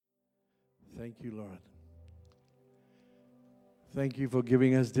Thank you, Lord. Thank you for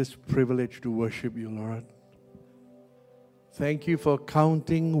giving us this privilege to worship you, Lord. Thank you for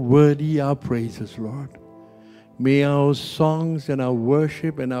counting worthy our praises, Lord. May our songs and our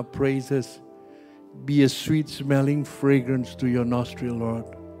worship and our praises be a sweet-smelling fragrance to your nostril, Lord.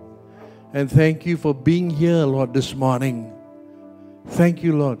 And thank you for being here, Lord, this morning. Thank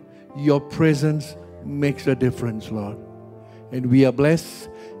you, Lord. Your presence makes a difference, Lord. And we are blessed,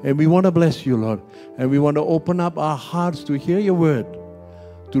 and we want to bless you, Lord. And we want to open up our hearts to hear your word,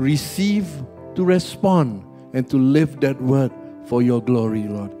 to receive, to respond, and to live that word for your glory,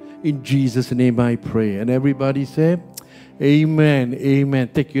 Lord. In Jesus' name I pray. And everybody say, amen, amen.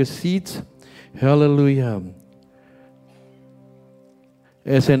 Take your seats. Hallelujah.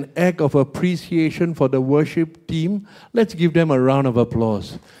 As an act of appreciation for the worship team, let's give them a round of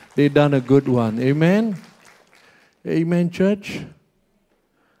applause. They've done a good one. Amen. Amen, church.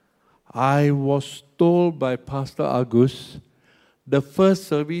 I was told by Pastor Agus, the first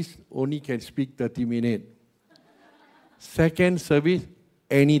service only can speak 30 minutes. Second service,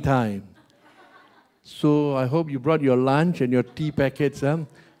 anytime. So I hope you brought your lunch and your tea packets.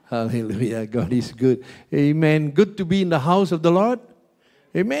 Hallelujah. God is good. Amen. Good to be in the house of the Lord.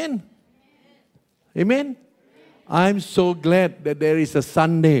 Amen. Amen. I'm so glad that there is a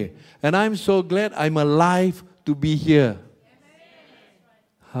Sunday. And I'm so glad I'm alive to be here.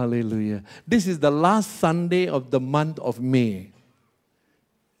 Hallelujah. This is the last Sunday of the month of May.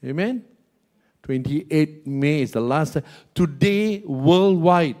 Amen. 28th May is the last. Today,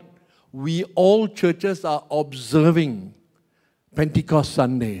 worldwide, we all churches are observing Pentecost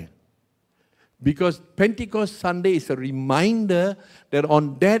Sunday. Because Pentecost Sunday is a reminder that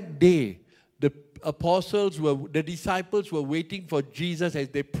on that day, the disciples were waiting for Jesus as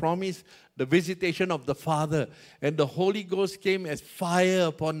they promised the visitation of the Father. And the Holy Ghost came as fire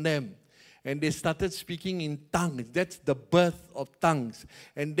upon them. And they started speaking in tongues. That's the birth of tongues.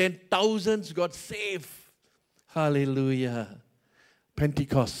 And then thousands got saved. Hallelujah.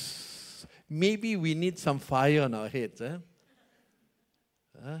 Pentecost. Maybe we need some fire on our heads.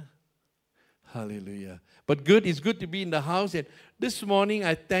 Hallelujah. But it's good to be in the house. And this morning,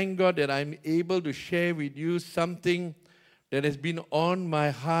 I thank God that I'm able to share with you something that has been on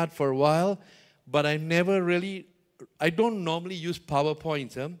my heart for a while. But I don't normally use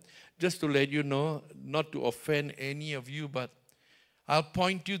PowerPoints. Just to let you know, not to offend any of you, but I'll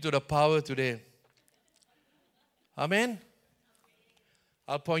point you to the power today. Amen?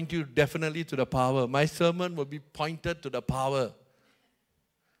 I'll point you definitely to the power. My sermon will be pointed to the power.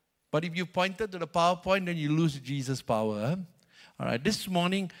 But if you pointed to the PowerPoint, then you lose Jesus' power. All right, this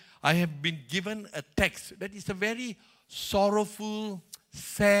morning, I have been given a text that is a very sorrowful,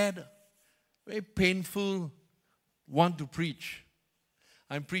 sad, very painful one to preach.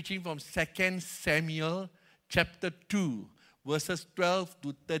 I'm preaching from 2 Samuel chapter 2, verses 12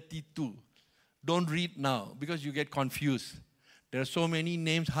 to 32. Don't read now because you get confused. There are so many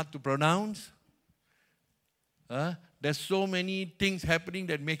names hard to pronounce. There's so many things happening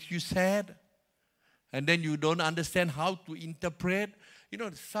that makes you sad. And then you don't understand how to interpret. You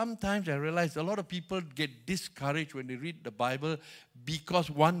know, sometimes I realize a lot of people get discouraged when they read the Bible because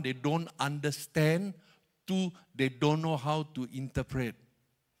one, they don't understand. Two, they don't know how to interpret.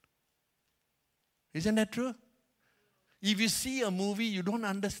 Isn't that true? If you see a movie, you don't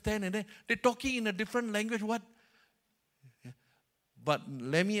understand, and then they're talking in a different language, what? But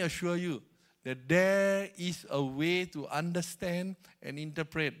let me assure you that there is a way to understand and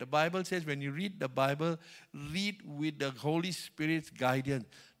interpret. The Bible says when you read the Bible, read with the Holy Spirit's guidance.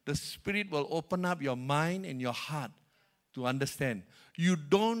 The Spirit will open up your mind and your heart to understand. You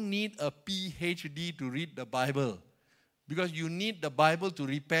don't need a PhD to read the Bible. Because you need the Bible to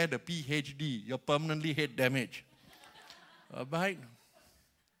repair the PhD, your permanently head damage. All right?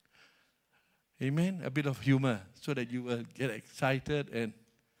 Amen? A bit of humor so that you will get excited. And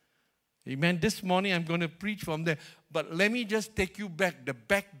amen? This morning I'm going to preach from there. But let me just take you back. The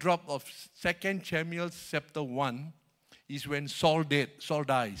backdrop of 2 Samuel chapter 1 is when Saul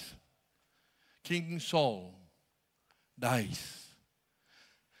dies. King Saul dies.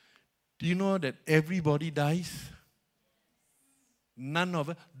 Do you know that everybody dies? None of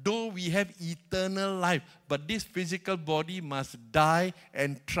us. Though we have eternal life, but this physical body must die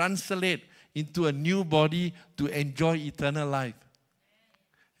and translate into a new body to enjoy eternal life.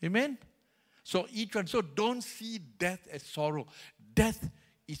 Amen? So each one. So don't see death as sorrow. Death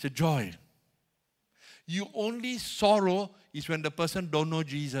is a joy. You only sorrow is when the person don't know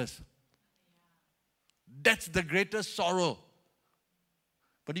Jesus. That's the greatest sorrow.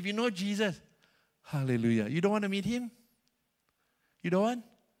 But if you know Jesus, hallelujah. You don't want to meet him? You don't want?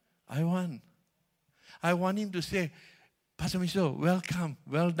 I want. I want him to say, Pastor Miso, welcome,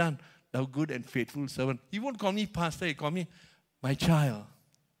 well done, thou good and faithful servant. He won't call me pastor, he call me my child.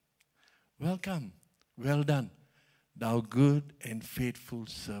 Welcome, well done, thou good and faithful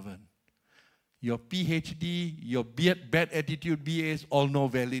servant. Your PhD, your bad attitude, BAs, all no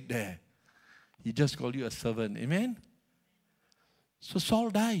valid there. He just called you a servant. Amen? So Saul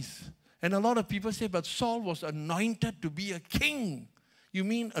dies. And a lot of people say, but Saul was anointed to be a king. You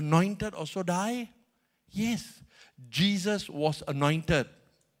mean anointed also die? Yes. Jesus was anointed.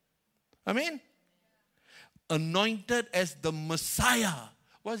 Amen? Anointed as the Messiah.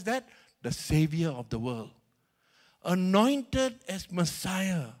 What's that? The Savior of the world. Anointed as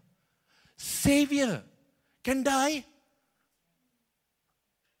Messiah. Savior can die.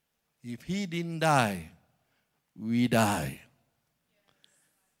 If he didn't die, we die.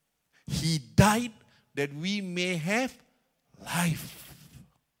 He died that we may have life.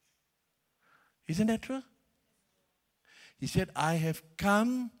 Isn't that true? He said, I have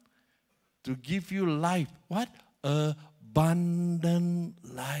come to give you life. What? Abundant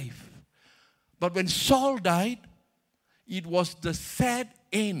life. But when Saul died, it was the sad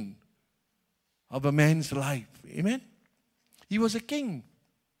end of a man's life. Amen? He was a king.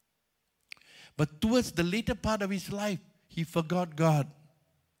 But towards the later part of his life, he forgot God.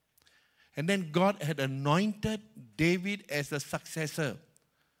 And then God had anointed David as a successor.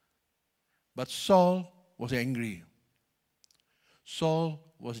 But Saul was angry. Saul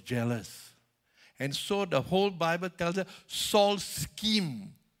was jealous. And so the whole Bible tells us Saul schemed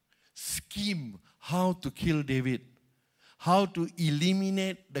how to kill David, how to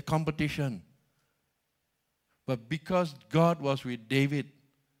eliminate the competition. But because God was with David,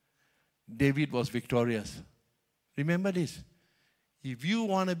 David was victorious. Remember this. If you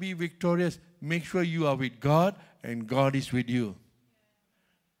want to be victorious, make sure you are with God and God is with you.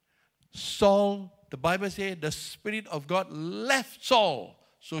 Saul, the Bible says, the Spirit of God left Saul.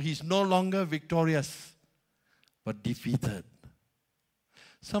 So he's no longer victorious, but defeated.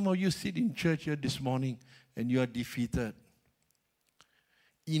 Some of you sit in church here this morning and you are defeated.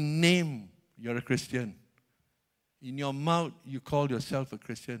 In name, you're a Christian. In your mouth, you call yourself a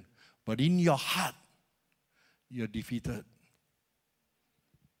Christian. But in your heart, you're defeated.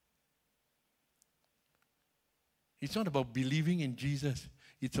 It's not about believing in Jesus.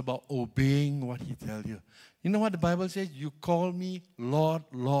 It's about obeying what he tells you. You know what the Bible says? You call me Lord,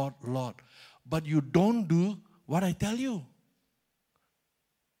 Lord, Lord. But you don't do what I tell you.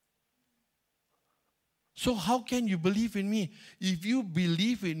 So how can you believe in me? If you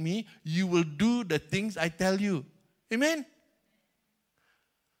believe in me, you will do the things I tell you. Amen?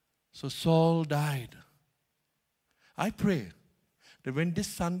 So Saul died. I pray that when this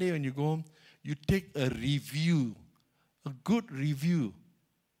Sunday when you go home, you take a review, a good review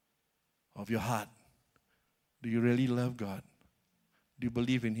of your heart. Do you really love God? Do you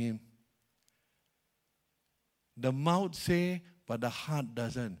believe in him? The mouth say, but the heart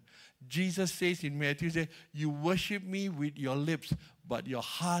doesn't. Jesus says in Matthew, say, you worship me with your lips, but your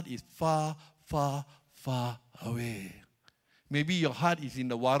heart is far, far, far away. Maybe your heart is in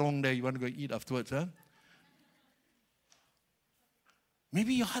the warung there, you want to go eat afterwards, huh?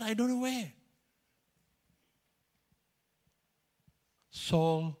 Maybe your heart, I don't know where.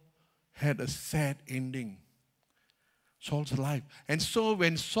 Saul had a sad ending. Saul's life. And so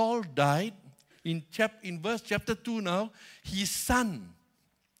when Saul died, in verse chapter 2 now, his son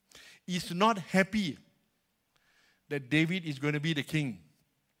is not happy that David is going to be the king.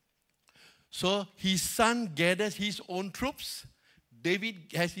 So his son gathers his own troops. David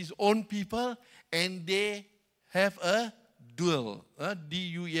has his own people, and they have a duel.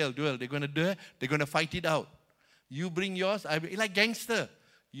 D-U-E-L, duel. They're going to fight it out. You bring yours, I bring, like gangster.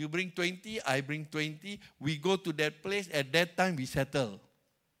 You bring 20, I bring 20. We go to that place. At that time, we settle.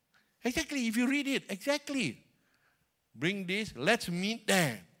 Exactly, if you read it, exactly. Bring this, let's meet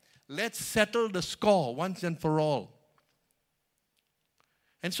there. Let's settle the score once and for all.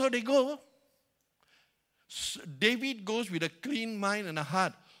 And so they go. David goes with a clean mind and a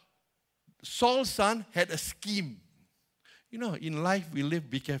heart. Saul's son had a scheme. You know, in life we live,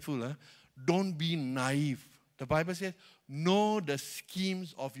 be careful. Huh? Don't be naive. The Bible says, know the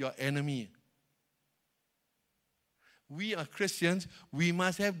schemes of your enemy. We are Christians, we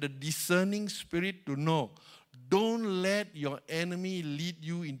must have the discerning spirit to know. Don't let your enemy lead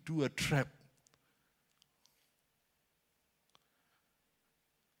you into a trap.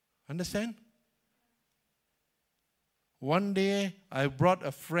 Understand? One day, I brought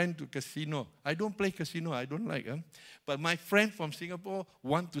a friend to casino. I don't play casino, I don't like. But my friend from Singapore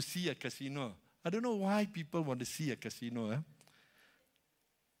want to see a casino. I don't know why people want to see a casino.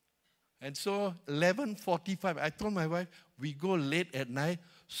 And so 11:45, I told my wife, we go late at night,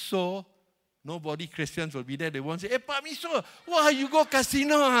 so nobody Christians will be there. They won't say, hey, Pak Miso, why you go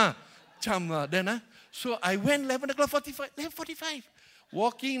casino? Huh? So I went 11:45,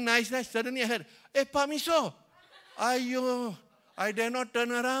 walking nice. Suddenly I heard, hey, Pak Miso, I dare not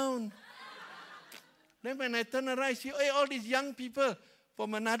turn around. Then when I turn around, I see, hey, all these young people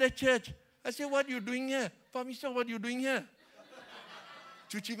from another church. I said, what are you doing here? Pak Miso, what are you doing here?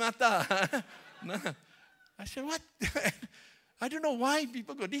 Cuci mata. I said, what? I don't know why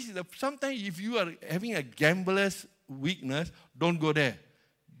people go. Sometimes if you are having a gambler's weakness, don't go there.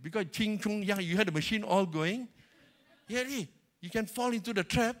 Because ching chung yang, you had the machine all going. Yeah, you can fall into the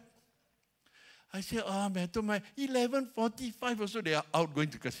trap. I said, oh man, to my 11:45 also they are out going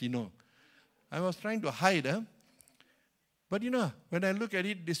to casino. I was trying to hide. But when I look at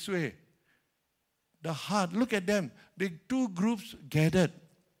it this way, the heart, look at them. The two groups gathered.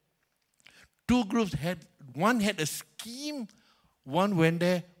 Two groups one had a scheme, one went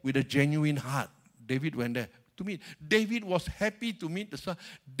there with a genuine heart. David went there to meet. David was happy to meet the son.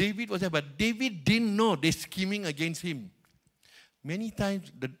 David was there, but David didn't know they're scheming against him. Many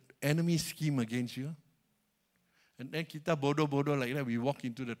times the enemy scheme against you. And then kita bodoh-bodoh like that, we walk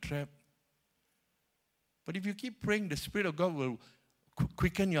into the trap. But if you keep praying, the Spirit of God will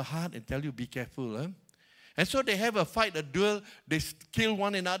quicken your heart and tell you, be careful. And so they have a fight, a duel. They kill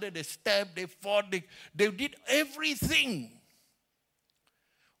one another. They stab. They fought. They did everything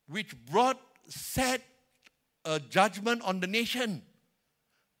which set a judgment on the nation.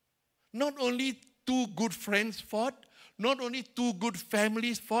 Not only two good friends fought. Not only two good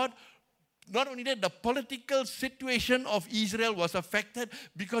families fought. Not only that, the political situation of Israel was affected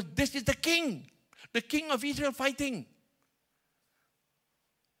because this is the king. The king of Israel fighting.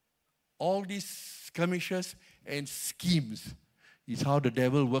 All these skirmishes and schemes is how the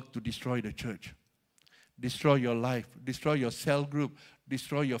devil works to destroy the church. Destroy your life. Destroy your cell group.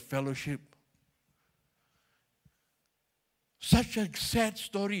 Destroy your fellowship. Such a sad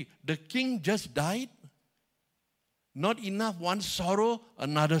story. The king just died. Not enough, one sorrow,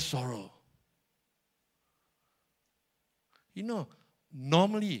 another sorrow.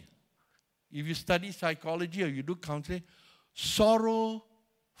 Normally, if you study psychology or you do counseling, sorrow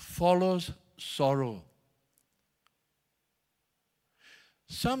follows sorrow.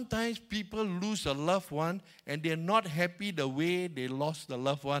 Sometimes people lose a loved one and they're not happy the way they lost the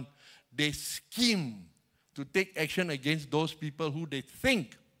loved one. They scheme to take action against those people who they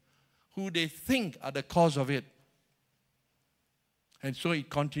think are the cause of it. And so it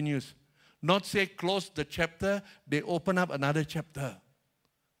continues. Not say close the chapter, they open up another chapter.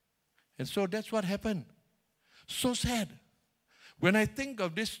 And so that's what happened. So sad. When I think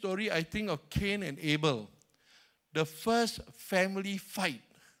of this story, I think of Cain and Abel. The first family fight.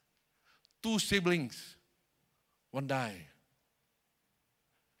 Two siblings. One died.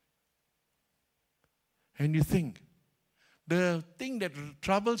 And you think, the thing that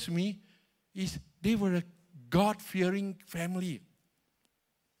troubles me is they were a God-fearing family.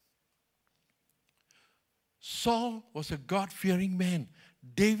 Saul was a God-fearing man.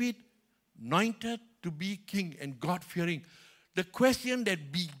 David, anointed to be king and God-fearing. The question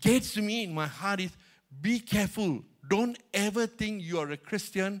that begets me in my heart is, be careful. Don't ever think you are a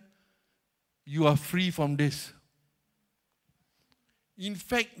Christian, you are free from this. In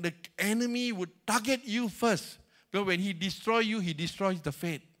fact, the enemy would target you first. But when he destroys you, he destroys the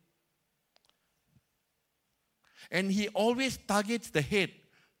faith. And he always targets the head.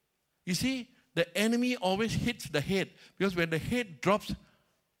 You see, the enemy always hits the head. Because when the head drops,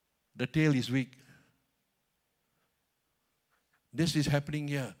 the tail is weak. This is happening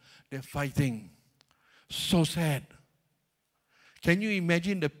here. They're fighting. So sad. Can you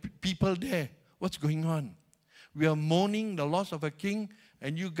imagine the people there? What's going on? We are mourning the loss of a king,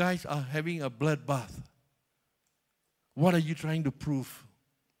 and you guys are having a bloodbath. What are you trying to prove?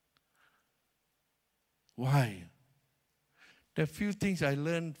 Why? There are few things I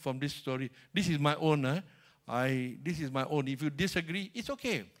learned from this story. This is my own. This is my own. If you disagree, it's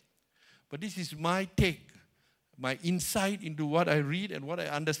okay. But this is my take, my insight into what I read and what I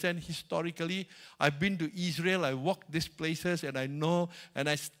understand historically. I've been to Israel. I walked these places, and I know, and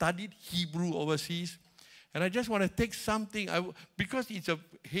I studied Hebrew overseas. And I just want to take something, because it's a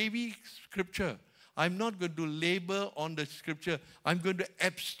heavy scripture. I'm not going to labor on the scripture. I'm going to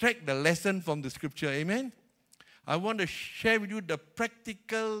abstract the lesson from the scripture. Amen? I want to share with you the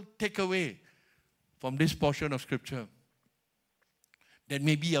practical takeaway from this portion of scripture that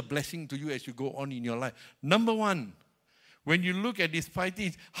may be a blessing to you as you go on in your life. Number one, when you look at this fighting,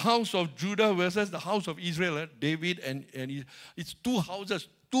 it's house of Judah versus the house of Israel, David and it's two houses,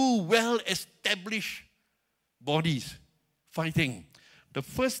 two well-established bodies fighting. The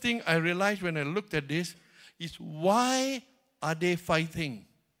first thing I realized when I looked at this is, why are they fighting?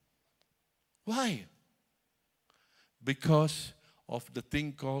 Why? Because of the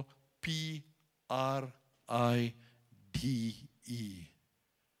thing called Pride.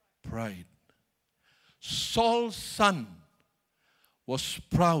 Pride. Saul's son was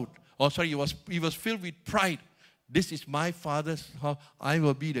proud. He was filled with pride. This is my father's house. I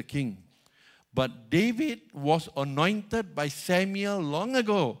will be the king. But David was anointed by Samuel long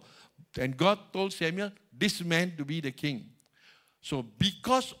ago. And God told Samuel, this man to be the king. So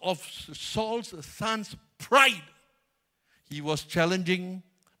because of Saul's son's pride, he was challenging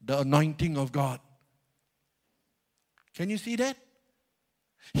the anointing of God. Can you see that?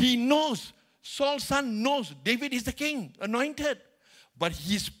 He knows, Saul's son knows David is the king, anointed. But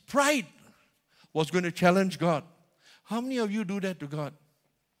his pride was going to challenge God. How many of you do that to God?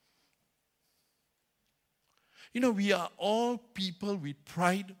 You know, we are all people with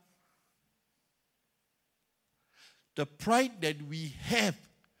pride. The pride that we have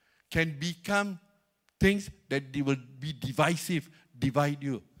can become things that they will be divisive, divide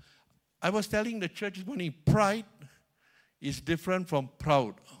you. I was telling the church this morning, pride is different from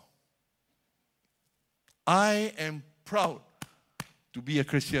proud. I am proud to be a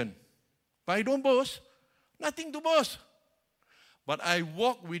Christian. But I don't boast. Nothing to boast. But I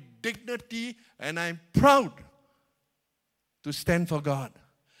walk with dignity and I'm proud to stand for God.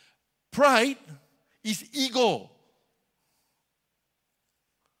 Pride is ego.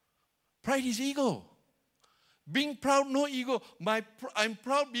 Pride is ego. Being proud, no ego. I'm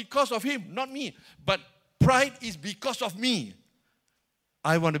proud because of him, not me. But pride is because of me.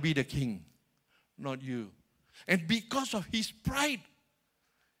 I want to be the king, not you. And because of his pride,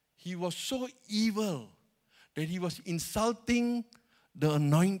 he was so evil that he was insulting the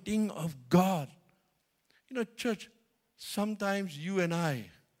anointing of God. You know, church, sometimes you and I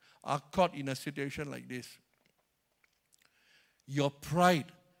are caught in a situation like this. Your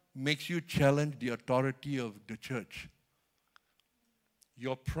pride makes you challenge the authority of the church.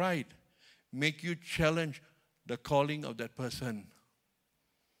 Your pride makes you challenge the calling of that person.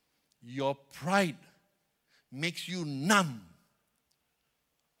 Your pride makes you numb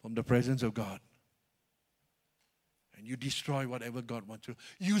from the presence of God. And you destroy whatever God wants to.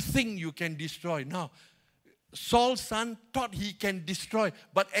 You think you can destroy. Now, Saul's son thought he can destroy,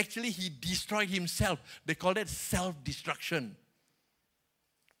 but actually he destroyed himself. They call that self-destruction.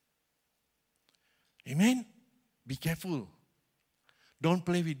 Amen? Be careful. Don't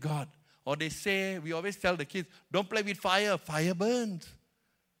play with God. Or they say, we always tell the kids, don't play with fire. Fire burns.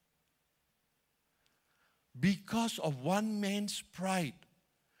 Because of one man's pride,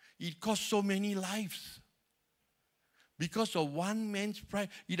 it cost so many lives. Because of one man's pride,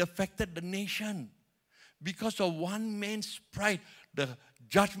 it affected the nation. Because of one man's pride, the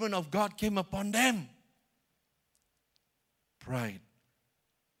judgment of God came upon them. Pride.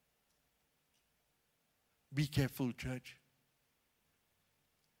 Be careful, church.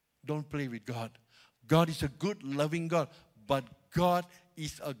 Don't play with God. God is a good, loving God, but God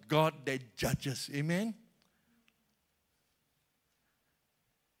is a God that judges. Amen?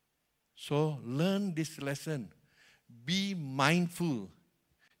 So learn this lesson. Be mindful.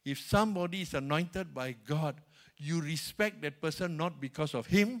 If somebody is anointed by God, you respect that person not because of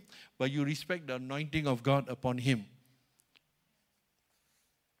him, but you respect the anointing of God upon him.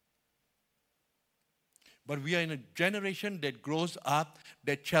 But we are in a generation that grows up,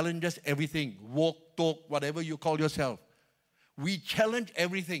 that challenges everything. Walk, talk, whatever you call yourself. We challenge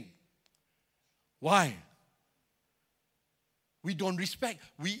everything. Why? We don't respect.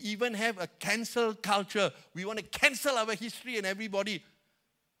 We even have a cancel culture. We want to cancel our history and everybody.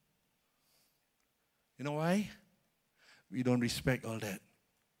 You know why? We don't respect all that.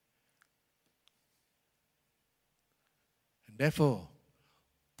 And therefore,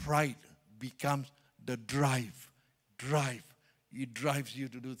 pride becomes the drive. It drives you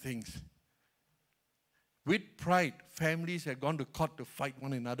to do things. With pride, families have gone to court to fight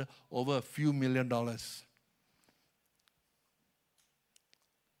one another over a few $1 million.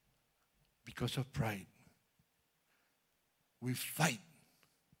 Because of pride. We fight.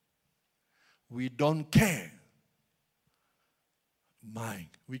 We don't care.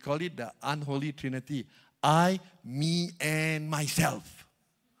 We call it the unholy trinity. I, me, and myself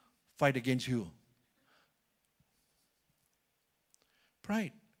fight against you.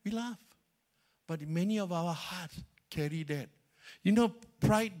 Pride. We laugh. But many of our hearts carry that. You know,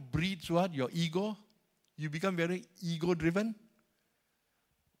 pride breeds what? Your ego. You become very ego-driven.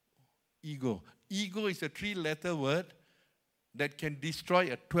 Ego. Ego is a 3-letter word that can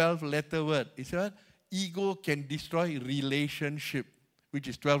destroy a 12-letter word. It's what? Ego can destroy relationship, which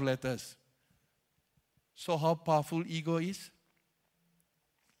is 12 letters. So how powerful ego is?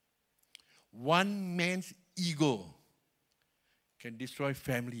 One man's ego can destroy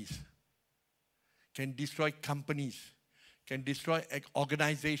families, can destroy companies, can destroy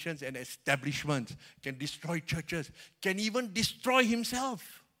organizations and establishments, can destroy churches, can even destroy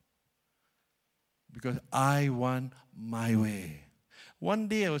himself. Because I want my way. One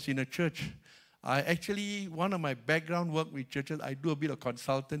day I was in a church. One of my background work with churches, I do a bit of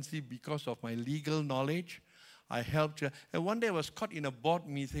consultancy because of my legal knowledge. I helped. And one day I was caught in a board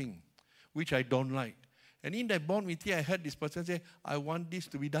meeting, which I don't like. And in that board meeting, I heard this person say, I want this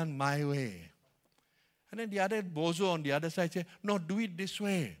to be done my way. And then the other bozo on the other side said, no, do it this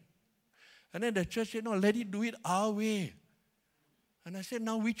way. And then the church said, no, let it do it our way. And I said,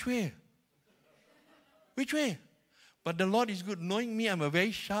 now which way? Which way? But the Lord is good. Knowing me, I'm a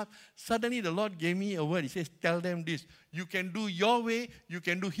very sharp. Suddenly the Lord gave me a word. He says, tell them this. You can do your way, you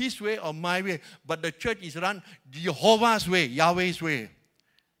can do his way or my way. But the church is run Jehovah's way, Yahweh's way.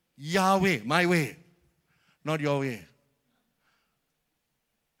 Yahweh, my way. Not your way.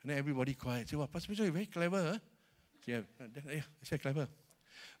 And then everybody quiet. Say, well, Pastor Mitchell, you're very clever, huh? Yeah, I said clever.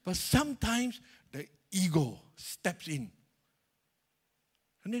 But sometimes the ego steps in.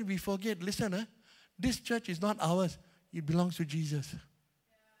 And then we forget, listen, huh? This church is not ours. It belongs to Jesus.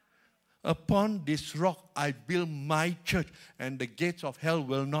 Upon this rock I build my church, and the gates of hell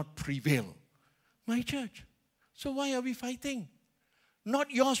will not prevail. My church. So why are we fighting?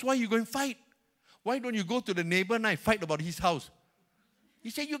 Not yours. Why are you going to fight? Why don't you go to the neighbor and fight about his house? He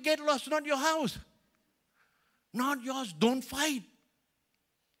said, you get lost, not your house. Not yours, don't fight.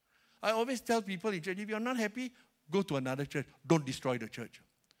 I always tell people in church, if you're not happy, go to another church. Don't destroy the church.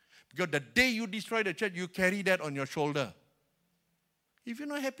 Because the day you destroy the church, you carry that on your shoulder. If you're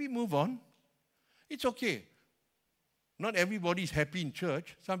not happy, move on. It's okay. Not everybody is happy in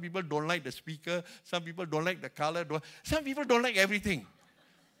church. Some people don't like the speaker. Some people don't like the color. Some people don't like everything.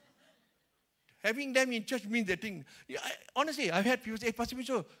 Having them in church means they think. Honestly, I've had people say, hey, Pastor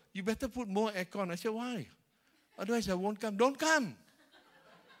Mitchell, you better put more aircon. I said, why? Otherwise, I won't come. Don't come.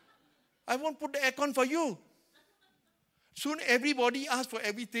 I won't put the aircon for you. Soon everybody asks for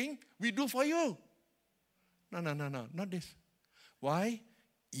everything, we do for you. No, not this. Why?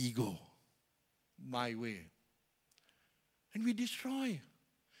 Ego. My way. And we destroy.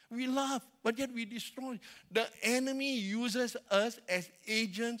 We love, but yet we destroy. The enemy uses us as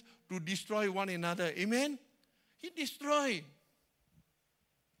agents to destroy one another. Amen? He destroys.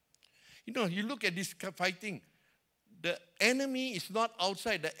 You know, you look at this fighting. The enemy is not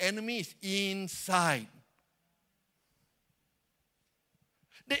outside. The enemy is inside.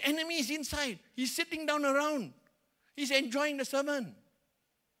 The enemy is inside. He's sitting down around. He's enjoying the sermon.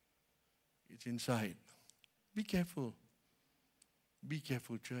 It's inside. Be careful. Be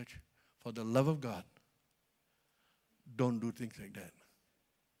careful, church. For the love of God, don't do things like that.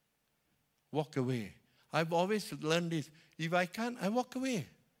 Walk away. I've always learned this. If I can't, I walk away.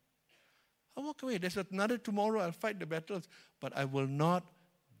 I walk away. There's another tomorrow. I'll fight the battles. But I will not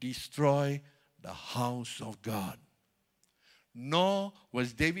destroy the house of God. Nor,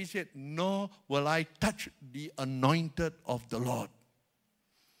 was David said, nor will I touch the anointed of the Lord.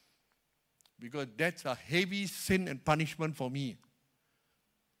 Because that's a heavy sin and punishment for me.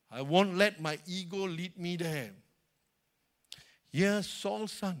 I won't let my ego lead me there. Here,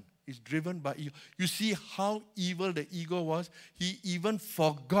 Saul's son is driven by ego. You see how evil the ego was? He even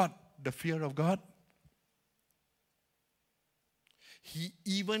forgot the fear of God. He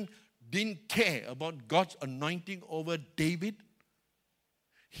even didn't care about God's anointing over David.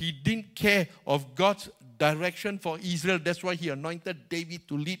 He didn't care of God's direction for Israel. That's why he anointed David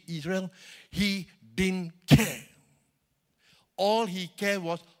to lead Israel. He didn't care. All he cared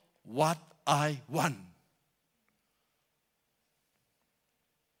was what I want.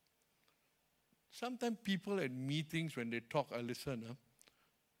 Sometimes people at meetings, when they talk, I listen.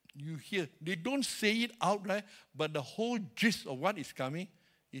 You hear, they don't say it outright, but the whole gist of what is coming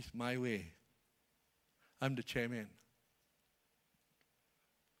is my way. I'm the chairman.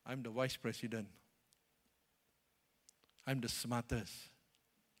 I'm the vice president. I'm the smartest.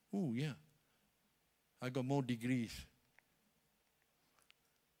 Oh, yeah. I got more degrees.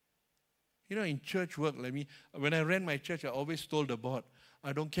 You know, in church work, when I ran my church, I always told the board,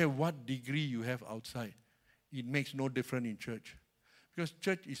 I don't care what degree you have outside. It makes no difference in church. Because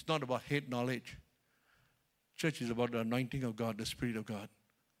church is not about head knowledge. Church is about the anointing of God, the Spirit of God.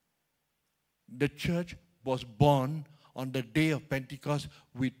 The church was born on the day of Pentecost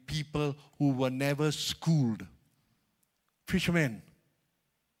with people who were never schooled. fishermen.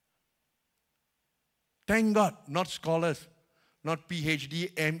 Thank God, not scholars, not PhD,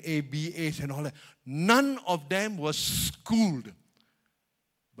 MA, BAs and all that. None of them were schooled,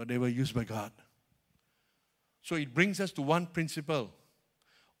 but they were used by God. So it brings us to one principle.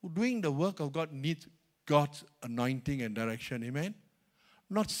 Doing the work of God needs God's anointing and direction, amen?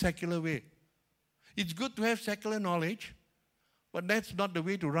 Not secular way. It's good to have secular knowledge, but that's not the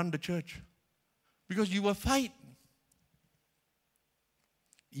way to run the church. Because you will fight.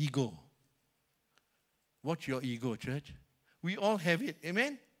 Ego. Watch your ego, church. We all have it,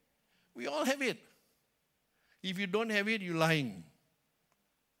 amen? We all have it. If you don't have it, you're lying.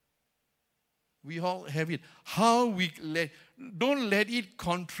 We all have it. Don't let it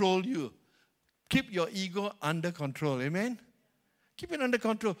control you. Keep your ego under control, amen? Keep it under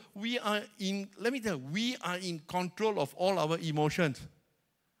control. Let me tell you, we are in control of all our emotions.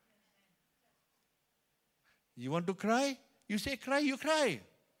 You want to cry? You say cry, you cry.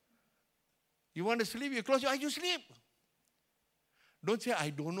 You want to sleep, you close your eyes, you sleep. Don't say, I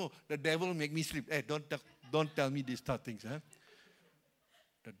don't know, the devil make me sleep. Hey, don't tell me these tough things. Huh?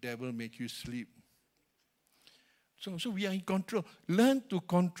 The devil make you sleep. So we are in control. Learn to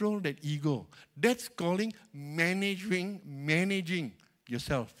control that ego. That's calling managing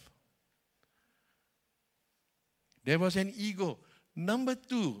yourself. There was an ego. Number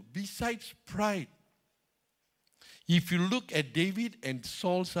 2, besides pride. If you look at David and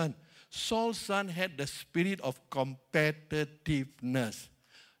Saul's son had the spirit of competitiveness.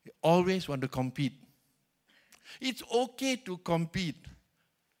 He always want to compete. It's okay to compete,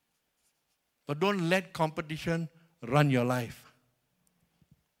 but don't let competition run your life.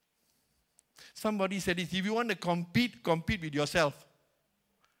 Somebody said this, if you want to compete with yourself.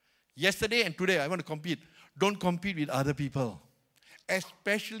 Yesterday and today, I want to compete. Don't compete with other people,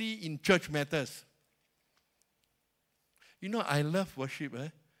 especially in church matters. You know, I love worship.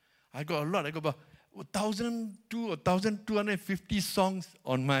 I got a lot. I got about 1,200 or 1,250 songs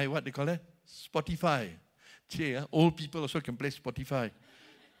on my, what they call it? Spotify. Old people also can play Spotify.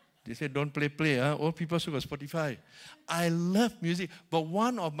 They say, don't play. Old people also got Spotify. I love music, but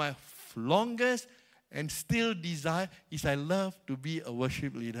one of my longest and still desire is I love to be a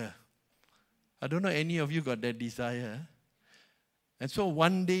worship leader. I don't know any of you got that desire. And so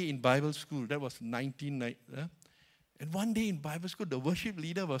one day in Bible school, that was 1990, and one day in Bible school, the worship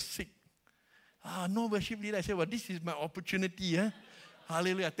leader was sick. No worship leader. I said, well, this is my opportunity.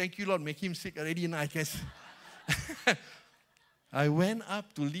 Hallelujah. Thank you, Lord. Make him sick already now, I guess. I went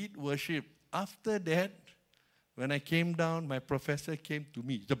up to lead worship. After that, when I came down, my professor came to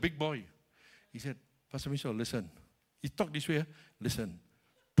me. He's a big boy. He said, Pastor Mitchell, listen. He talked this way. Listen,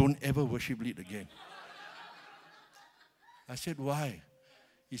 don't ever worship lead again. I said, why?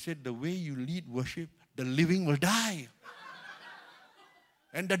 He said, the way you lead worship, the living will die.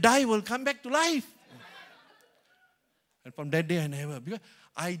 And the die will come back to life. And from that day, I never. Because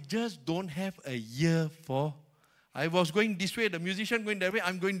I just don't have a ear for. I was going this way, the musician going that way,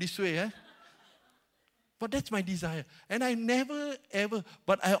 I'm going this way. But that's my desire. And I never, ever,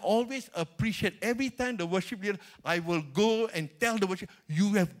 but I always appreciate every time the worship leader, I will go and tell the worship,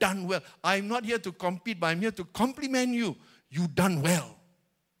 you have done well. I'm not here to compete, but I'm here to compliment you. You've done well.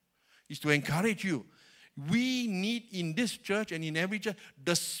 It's to encourage you. We need in this church and in every church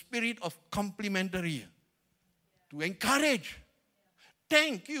the spirit of complimentary. To encourage.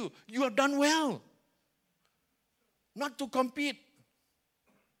 Thank you. You have done well. Not to compete.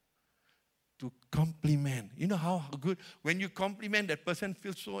 To compliment. You know how good? When you compliment, that person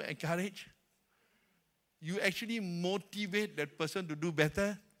feels so encouraged. You actually motivate that person to do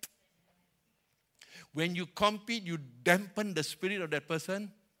better. When you compete, you dampen the spirit of that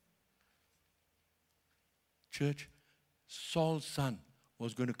person. Church, Saul's son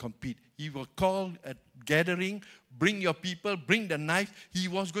was going to compete. He was called at gathering, bring your people, bring the knife. He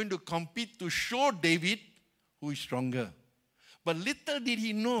was going to compete to show David who is stronger. But little did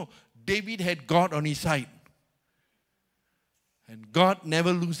he know, David had God on his side. And God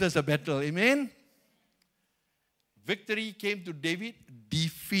never loses a battle. Amen? Victory came to David,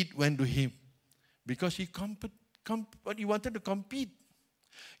 defeat went to him. Because he wanted to compete.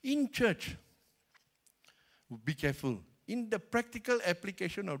 In church, be careful. In the practical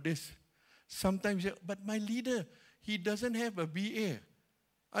application of this, sometimes you say, but my leader, he doesn't have a BA.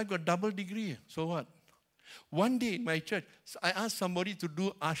 I got double degree. So what? One day in my church, I asked somebody to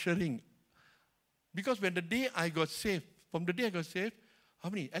do ushering. Because when the day I got saved, from the day I got saved, how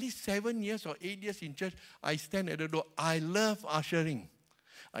many? At least 7 years or 8 years in church, I stand at the door. I love ushering.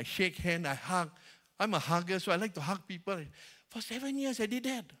 I shake hands, I hug. I'm a hugger, so I like to hug people. For 7 years, I did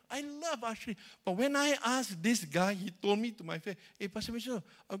that. I love ushering. But when I asked this guy, he told me to my face, hey, Pastor Mitchell,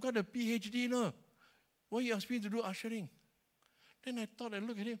 I've got a PhD, you know. Why you ask me to do ushering? Then I thought, I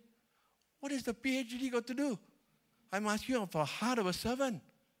looked at him. What is the PhD got to do? I'm asking you for heart of a servant.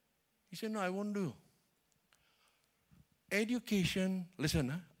 He said, no, I won't do. Education,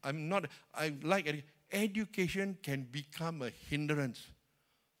 listen, education can become a hindrance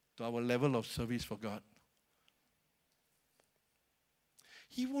to our level of service for God.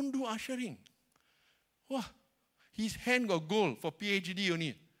 He won't do ushering. Wow, his hand got gold for PhD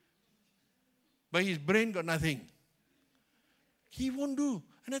only. But his brain got nothing. He won't do.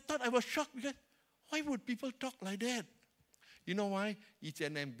 And I thought, I was shocked because why would people talk like that? You know why? It's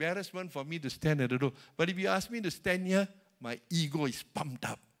an embarrassment for me to stand at the door. But if you ask me to stand here, my ego is pumped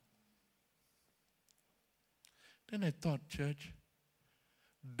up. Then I thought, church,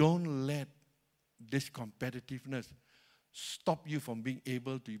 don't let this competitiveness stop you from being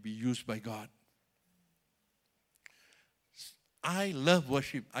able to be used by God. I love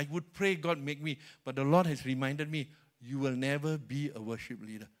worship. I would pray God make me, but the Lord has reminded me, you will never be a worship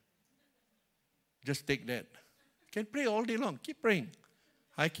leader. Just take that. You can pray all day long. Keep praying.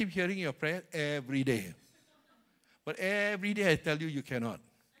 I keep hearing your prayer every day. But every day I tell you, you cannot.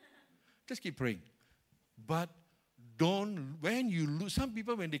 Just keep praying. But don't, when you lose, some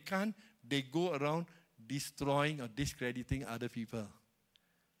people when they can't, they go around destroying or discrediting other people.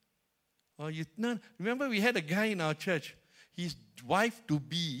 Or remember we had a guy in our church, his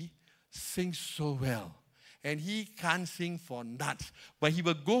wife-to-be sings so well. And he can't sing for nuts. But he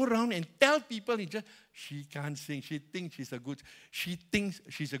will go around and tell people, she can't sing. She thinks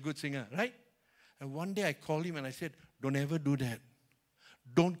she's a good singer, right? And one day I called him and I said, don't ever do that.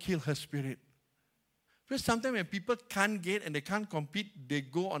 Don't kill her spirit. Because sometimes when people can't get and they can't compete, they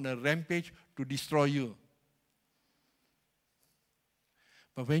go on a rampage to destroy you.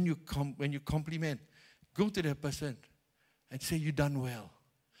 But when you compliment, go to that person and say, you done well.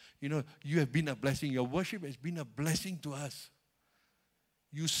 You know, you have been a blessing. Your worship has been a blessing to us.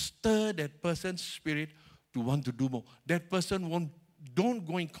 You stir that person's spirit to want to do more. That person don't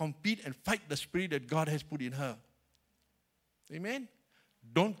go and compete and fight the spirit that God has put in her. Amen?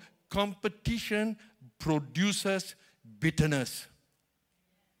 Competition produces bitterness.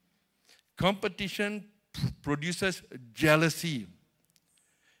 Competition produces jealousy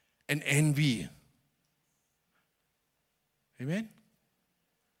and envy. Amen?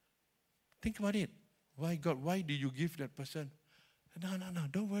 Think about it. Why, God, why did you give that person? No,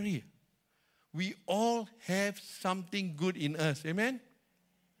 don't worry. We all have something good in us. Amen?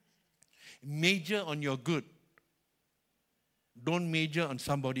 Major on your good. Don't major on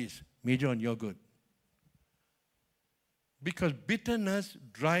somebody's. Major on your good. Because bitterness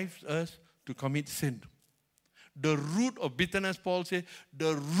drives us to commit sin. The root of bitterness, Paul says,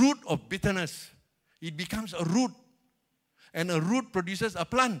 the root of bitterness, it becomes a root. And a root produces a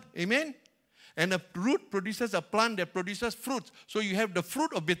plant. Amen? And a root produces a plant that produces fruits. So you have the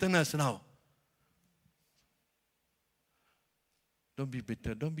fruit of bitterness now. Don't be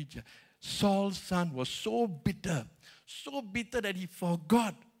bitter. Don't be jealous. Saul's son was so bitter that he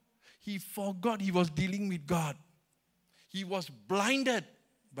forgot. He forgot he was dealing with God. He was blinded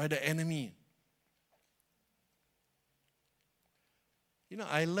by the enemy. You know,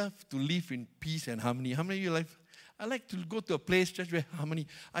 I love to live in peace and harmony. How many of you like? I like to go to a place, church, where harmony.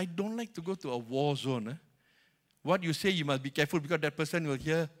 I don't like to go to a war zone. What you say, you must be careful because that person will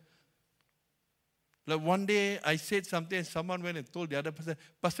hear. Like one day, I said something and someone went and told the other person,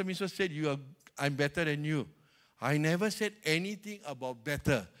 Pastor Mitchell said, I'm better than you. I never said anything about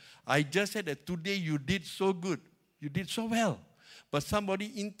better. I just said that today you did so good. You did so well. But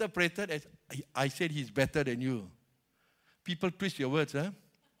somebody interpreted as, I said he's better than you. People twist your words, huh?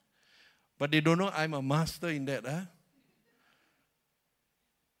 But they don't know I'm a master in that. Huh?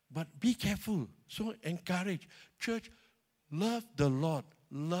 But be careful. So encourage. Church, love the Lord,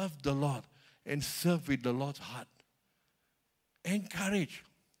 and serve with the Lord's heart. Encourage.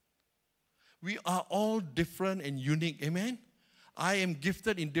 We are all different and unique. Amen? I am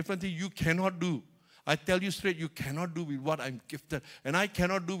gifted in different things you cannot do. I tell you straight, you cannot do with what I'm gifted. And I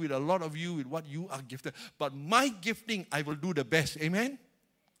cannot do with a lot of you with what you are gifted. But my gifting, I will do the best. Amen?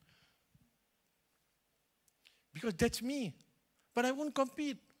 Because that's me. But I won't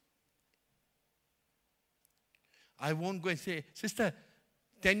compete. I won't go and say, sister,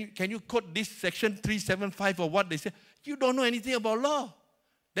 can you quote this section 375 or what they say? You don't know anything about law.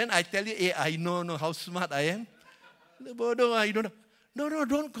 Then I tell you, hey, I know how smart I am. No, I don't know. No,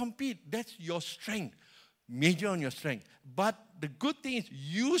 don't compete. That's your strength. Major on your strength. But the good thing is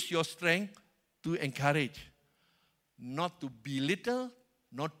use your strength to encourage. not to belittle,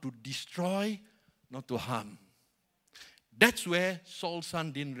 not to destroy, not to harm. That's where Saul's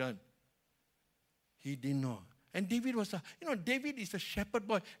son didn't learn. He didn't know. And David was David is a shepherd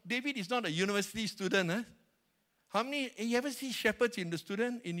boy. David is not a university student. How many, you ever see shepherds in the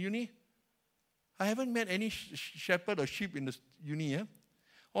student in uni? I haven't met any shepherd or sheep in the uni.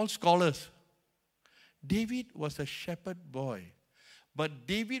 All scholars. David was a shepherd boy. But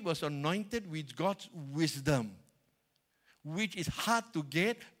David was anointed with God's wisdom, which is hard to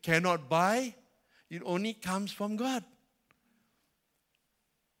get, cannot buy. It only comes from God.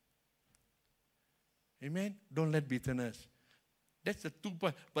 Amen? Don't let bitterness. That's the 2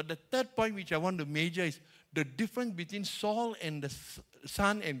 points. But the third point which I want to major is the difference between Saul and the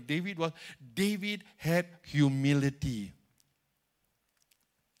son and David was David had humility.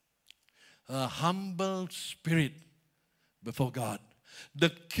 A humble spirit before God. The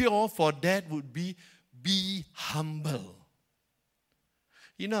cure for that would be humble.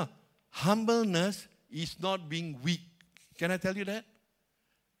 Humbleness is not being weak. Can I tell you that?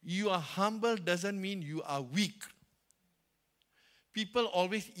 You are humble doesn't mean you are weak. People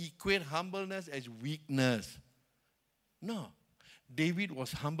always equate humbleness as weakness. No. David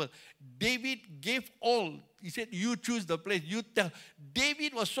was humble. David gave all. He said, you choose the place. You tell.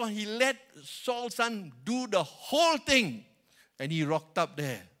 David was so, he let Saul's son do the whole thing. And he rocked up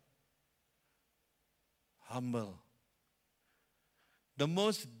there. Humble. The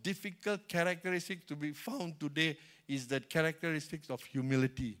most difficult characteristic to be found today is the characteristics of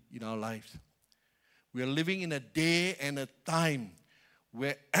humility in our lives. We are living in a day and a time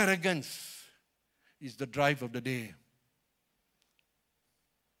where arrogance is the drive of the day.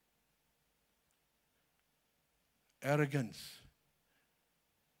 Arrogance.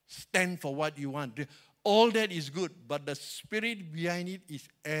 Stand for what you want. All that is good, but the spirit behind it is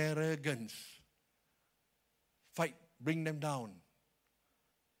arrogance. Fight, bring them down.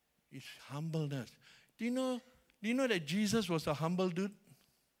 It's humbleness. Do you know that Jesus was a humble dude?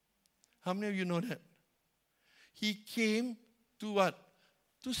 How many of you know that? He came to what?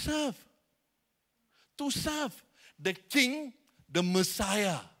 To serve. To serve. The King, the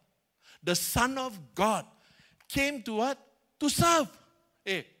Messiah, the Son of God, came to what? To serve.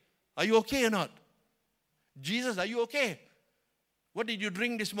 Hey, are you okay or not? Jesus, are you okay? What did you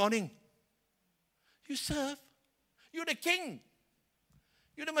drink this morning? You serve. You're the King.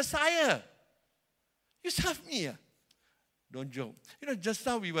 You're the Messiah. You serve me. Don't joke. Just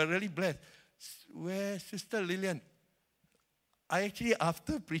now we were really blessed. Where Sister Lillian, I actually,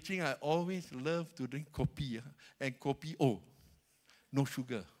 after preaching, I always love to drink kopi. And kopi, no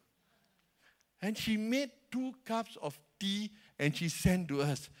sugar. And she made 2 cups of tea and she sent to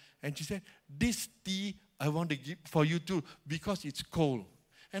us. And she said, this tea I want to give for you too because it's cold.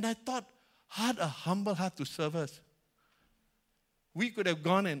 And I thought, had a humble heart to serve us. We could have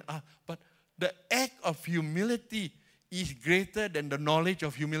gone and but the act of humility is greater than the knowledge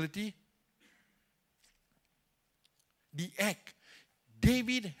of humility. The act.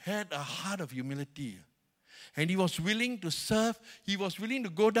 David had a heart of humility. And he was willing to serve. He was willing to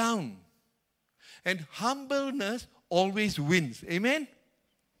go down. And humbleness always wins. Amen?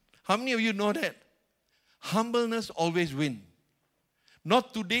 How many of you know that? Humbleness always wins.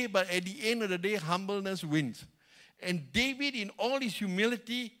 Not today, but at the end of the day, humbleness wins. And David, in all his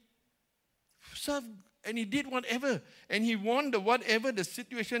humility, served, and he did whatever. And he won whatever the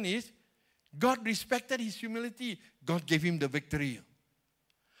situation is. God respected his humility. God gave him the victory.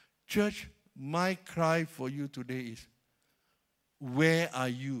 Church, my cry for you today is, where are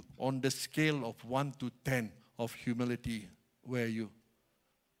you on the scale of 1 to 10 of humility? Where are you?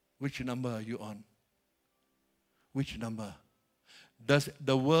 Which number are you on? Which number? Does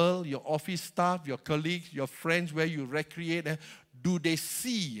the world, your office staff, your colleagues, your friends, where you recreate, do they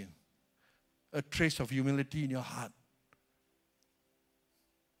see a trace of humility in your heart?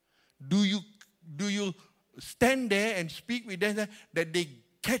 Do you stand there and speak with them that they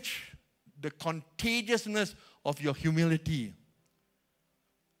catch the contagiousness of your humility?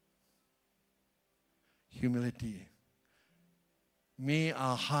 Humility. May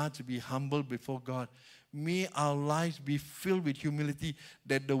our hearts be humble before God. May our lives be filled with humility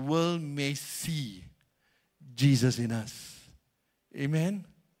that the world may see Jesus in us. Amen?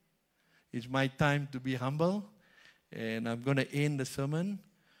 It's my time to be humble, and I'm going to end the sermon.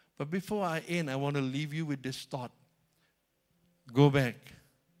 But before I end, I want to leave you with this thought. Go back.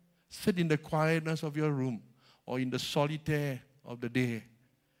 Sit in the quietness of your room or in the solitaire of the day.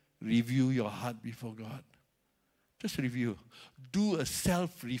 Review your heart before God. Just review. Do a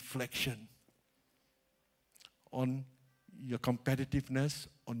self-reflection on your competitiveness,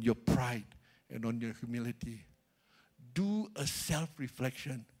 on your pride, and on your humility. do a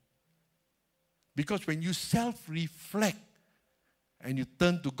self-reflection. Because when you self-reflect and you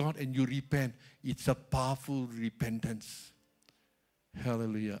turn to God and you repent, it's a powerful repentance.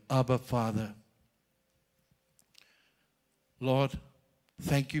 Hallelujah. Abba, Father. Lord,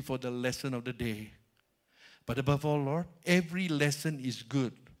 thank you for the lesson of the day. But above all, Lord, every lesson is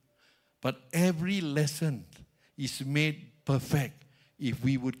good. But every lesson is made perfect if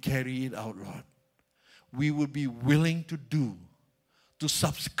we would carry it out, Lord. We would be willing to do, to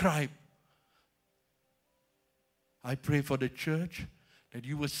subscribe. I pray for the church that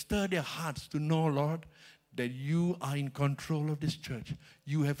you will stir their hearts to know, Lord, that you are in control of this church.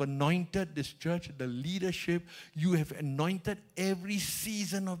 You have anointed this church, the leadership. You have anointed every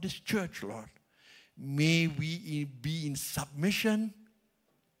season of this church, Lord. May we be in submission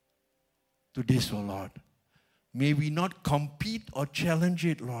to this, oh Lord. May we not compete or challenge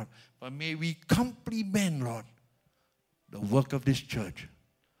it, Lord, but may we complement, Lord, the work of this church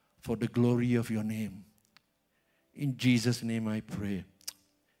for the glory of your name. In Jesus' name I pray.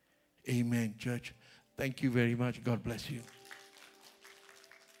 Amen, church. Thank you very much. God bless you.